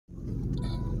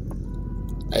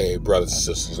Hey, brothers and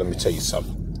sisters, let me tell you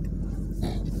something.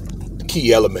 The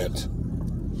key element,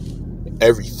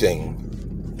 everything,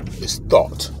 is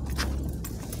thought.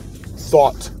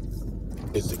 Thought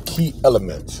is the key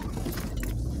element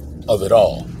of it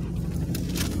all.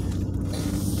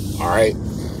 All right?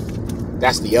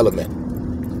 That's the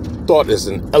element. Thought is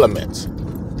an element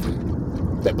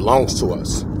that belongs to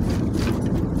us.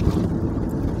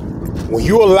 When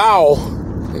you allow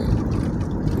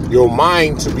your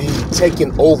mind to be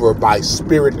taken over by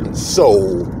spirit and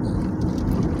soul,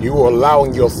 you are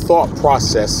allowing your thought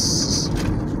process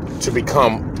to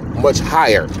become much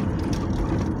higher.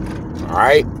 All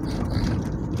right?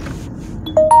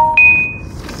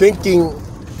 Thinking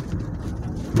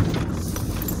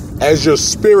as your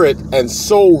spirit and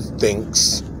soul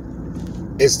thinks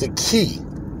is the key.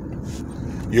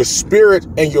 Your spirit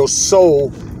and your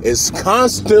soul is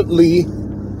constantly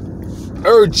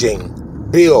urging,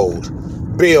 build.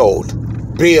 And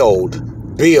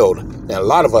a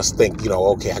lot of us think,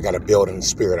 okay, I got to build in the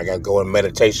spirit. I got to go in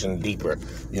meditation deeper.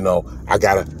 I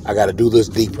gotta do this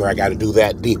deeper. I got to do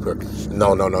that deeper.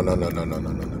 No.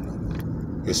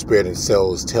 Your spirit and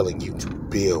soul is telling you to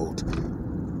build.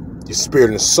 Your spirit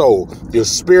and soul. Your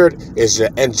spirit is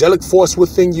the angelic force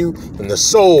within you, and the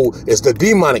soul is the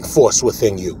demonic force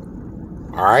within you.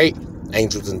 All right?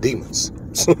 Angels and demons.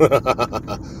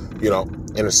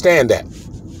 Understand that.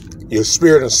 Your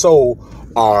spirit and soul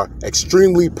are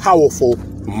extremely powerful,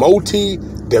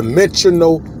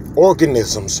 multi-dimensional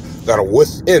organisms that are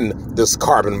within this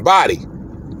carbon body.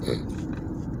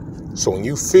 So when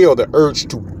you feel the urge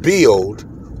to build,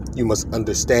 you must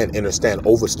understand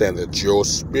that your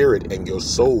spirit and your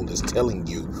soul is telling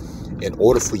you, in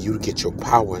order for you to get your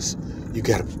powers, you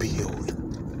got to build.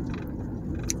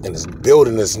 And this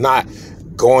building is not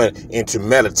going into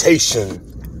meditation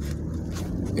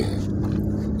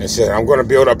and saying, I'm going to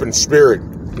build up in spirit.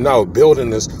 No,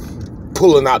 building is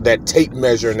pulling out that tape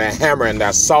measure and that hammer and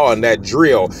that saw and that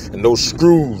drill and those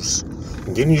screws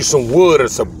and getting you some wood or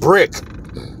some brick.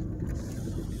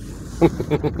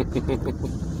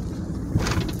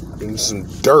 Getting some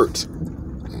dirt.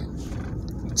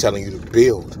 I'm telling you to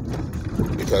build.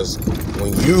 Because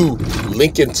when you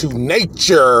link into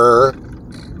nature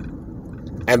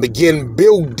and begin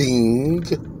building,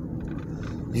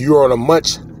 you're on a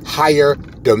much higher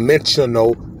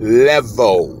dimensional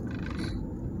level.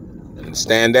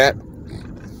 Understand that?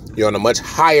 You're on a much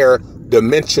higher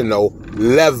dimensional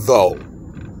level.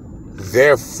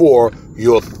 Therefore,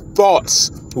 your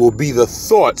thoughts will be the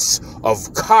thoughts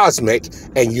of cosmic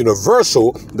and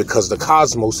universal, because the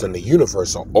cosmos and the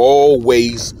universe are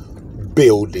always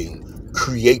building,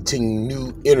 creating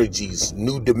new energies,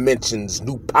 new dimensions,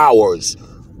 new powers,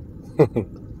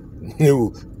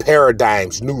 new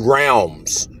paradigms, new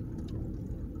realms.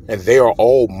 And they are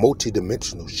all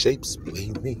multidimensional shapes,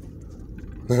 believe me.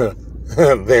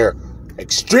 They're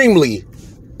extremely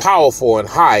powerful and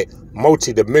high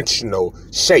multidimensional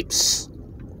shapes.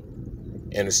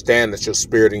 Understand that your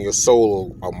spirit and your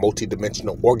soul are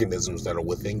multidimensional organisms that are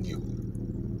within you.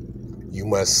 You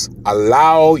must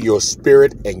allow your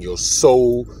spirit and your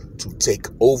soul to take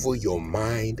over your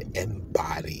mind and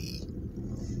body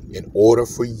in order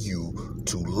for you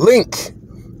to link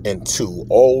into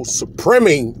all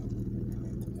supreme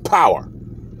power.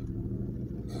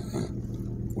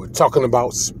 We're talking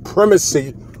about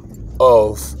supremacy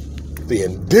of the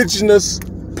indigenous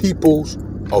peoples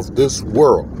of this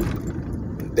world.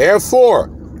 Therefore,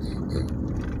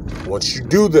 once you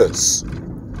do this,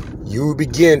 you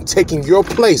begin taking your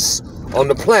place on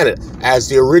the planet as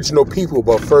the original people.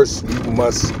 But first, you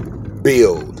must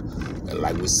build. And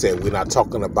like we said, we're not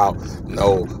talking about,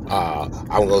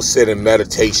 I'm going to sit in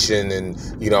meditation and,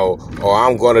 or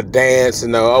I'm going to dance.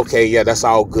 And okay, yeah, that's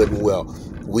all good and well.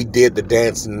 We did the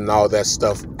dancing and all that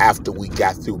stuff after we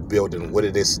got through building. What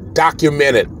it is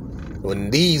documented.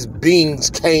 When these beings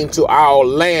came to our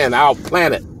land, our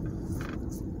planet,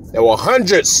 there were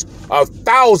hundreds of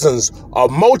thousands of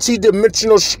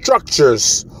multi-dimensional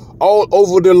structures all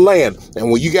over the land. And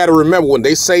when you got to remember, when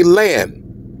they say land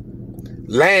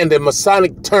in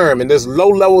Masonic term, in this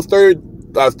low-level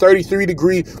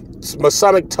 33-degree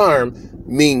Masonic term,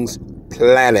 means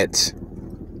planet.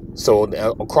 So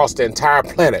across the entire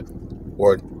planet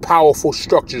were powerful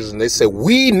structures, and they said,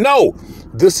 we know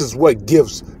this is what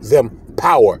gives them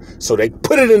power. So they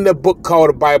put it in the book called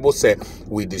the Bible, said,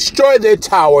 we destroyed their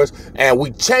towers and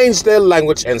we changed their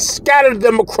language and scattered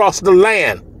them across the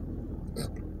land.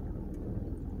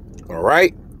 All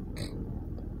right.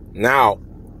 Now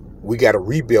we got to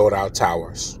rebuild our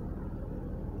towers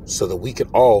so that we can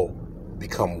all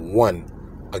become one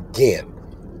again.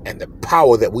 And the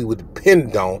power that we would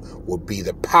depend on would be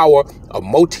the power of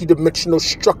multidimensional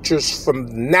structures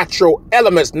from natural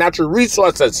elements, natural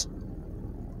resources.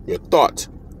 Your thought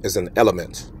is an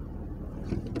element.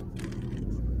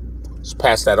 Let's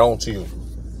pass that on to you.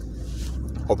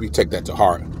 Hope you take that to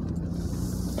heart.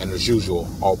 And as usual,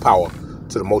 all power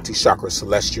to the multi-chakra,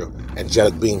 celestial,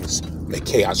 angelic beings. May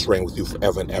chaos reign with you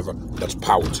forever and ever. Much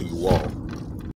power to you all.